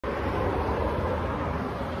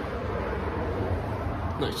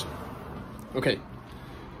Nice. Okay.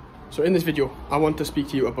 So in this video, I want to speak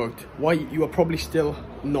to you about why you are probably still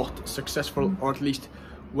not successful, or at least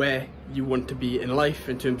where you want to be in life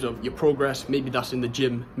in terms of your progress. Maybe that's in the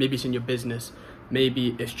gym, maybe it's in your business,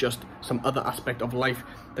 maybe it's just some other aspect of life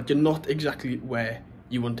that you're not exactly where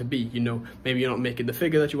you want to be. You know, maybe you're not making the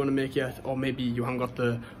figure that you want to make yet, or maybe you haven't got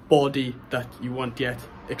the body that you want yet,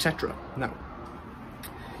 etc. Now,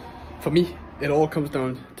 for me, it all comes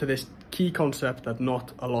down to this key concept that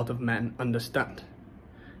not a lot of men understand.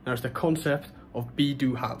 Now, it's the concept of be,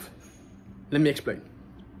 do, have. Let me explain.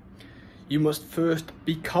 You must first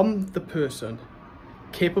become the person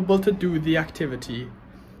capable to do the activity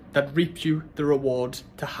that reaps you the rewards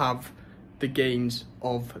to have the gains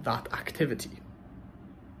of that activity.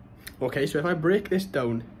 Okay, so if I break this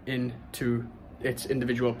down into its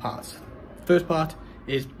individual parts, first part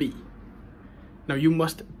is be. Now, you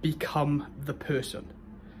must become the person.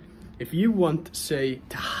 If you want, say,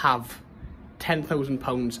 to have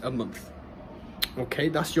 £10,000 a month, okay,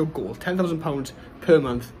 that's your goal, £10,000 per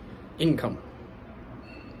month income.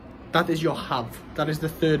 That is your have. That is the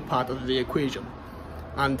third part of the equation.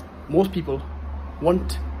 And most people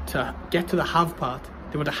want to get to the have part.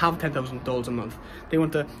 They want to have $10,000 a month. They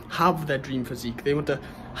want to have their dream physique. They want to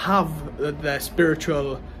have their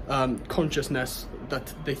spiritual consciousness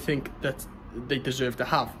that they think that they deserve to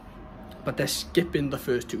have. But they're skipping the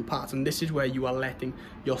first two parts, and this is where you are letting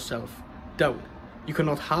yourself down. You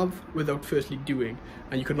cannot have without firstly doing,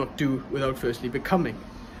 and you cannot do without firstly becoming.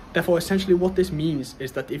 Therefore, essentially what this means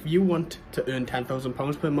is that if you want to earn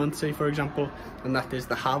 £10,000 per month, say for example, and that is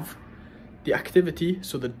the have, the activity,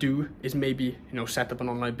 so the do, is maybe, you know, set up an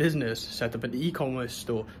online business, set up an e-commerce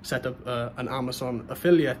store, set up an Amazon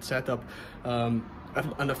affiliate, set up an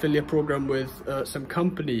affiliate program with some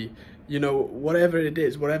company, you know, whatever it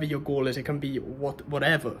is, whatever your goal is, it can be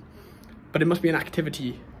whatever, but it must be an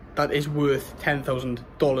activity that is worth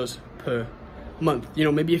 $10,000 per month. You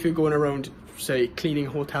know, maybe if you're going around, say, cleaning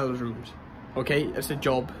hotel rooms, okay, it's a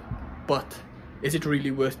job, but is it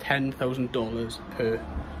really worth $10,000 per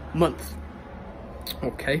month?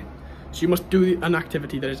 Okay, so you must do an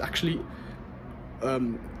activity that is actually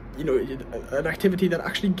you know, an activity that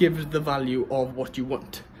actually gives the value of what you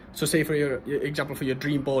want. So say for your example, for your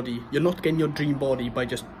dream body, you're not getting your dream body by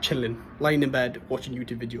just chilling, lying in bed, watching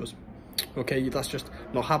YouTube videos. Okay, that's just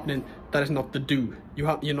not happening. That is not the do.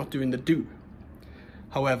 You're not doing the do.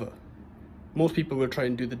 However, most people will try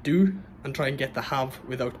and do the do and try and get the have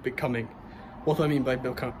without becoming. What do I mean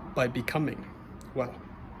by becoming? Well,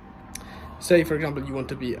 say for example you want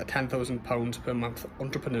to be a £10,000 per month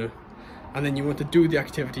entrepreneur, and then you want to do the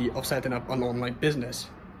activity of setting up an online business.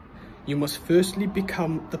 You must firstly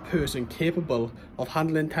become the person capable of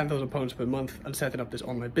handling £10,000 per month and setting up this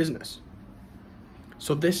online business.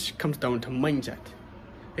 So this comes down to mindset.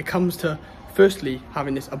 It comes to firstly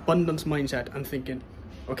having this abundance mindset and thinking,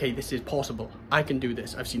 okay, this is possible. I can do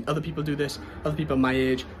this. I've seen other people do this, other people my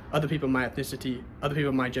age, other people my ethnicity, other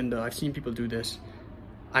people my gender. I've seen people do this.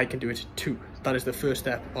 I can do it too. That is the first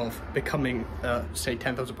step of becoming, say,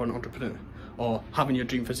 £10,000 entrepreneur, or having your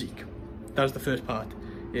dream physique. That is the first part,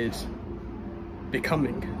 is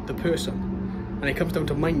becoming the person. And it comes down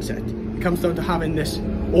to mindset. It comes down to having this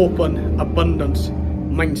open abundance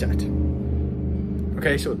mindset.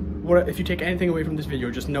 Okay, so if you take anything away from this video,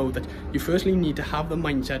 just know that you firstly need to have the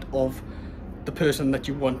mindset of the person that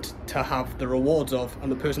you want to have the rewards of, and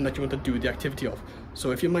the person that you want to do the activity of.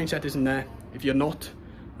 So if your mindset isn't there, if you're not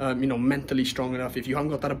you know, mentally strong enough, if you haven't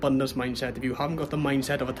got that abundance mindset, if you haven't got the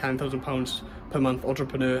mindset of a £10,000 per month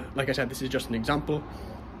entrepreneur, like I said, this is just an example,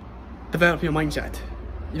 develop your mindset.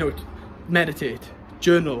 You know, meditate,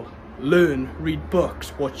 journal, learn, read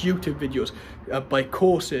books, watch YouTube videos, buy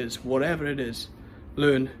courses, whatever it is.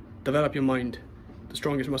 Learn, develop your mind, the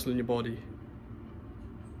strongest muscle in your body.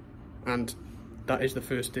 And that is the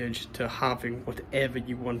first stage to having whatever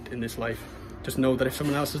you want in this life. Just know that if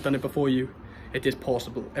someone else has done it before you, it is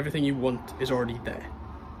possible. Everything you want is already there.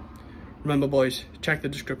 Remember, boys, check the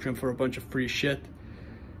description for a bunch of free shit.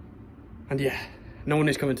 And yeah, no one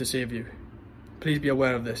is coming to save you. Please be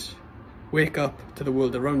aware of this. Wake up to the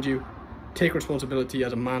world around you. Take responsibility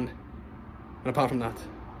as a man. And apart from that,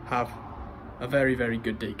 have a very, very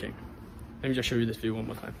good day, King. Let me just show you this view one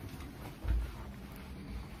more time.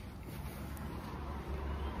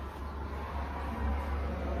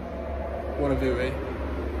 What a view, eh?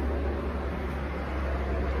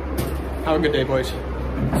 Have a good day, boys.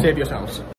 Save yourselves.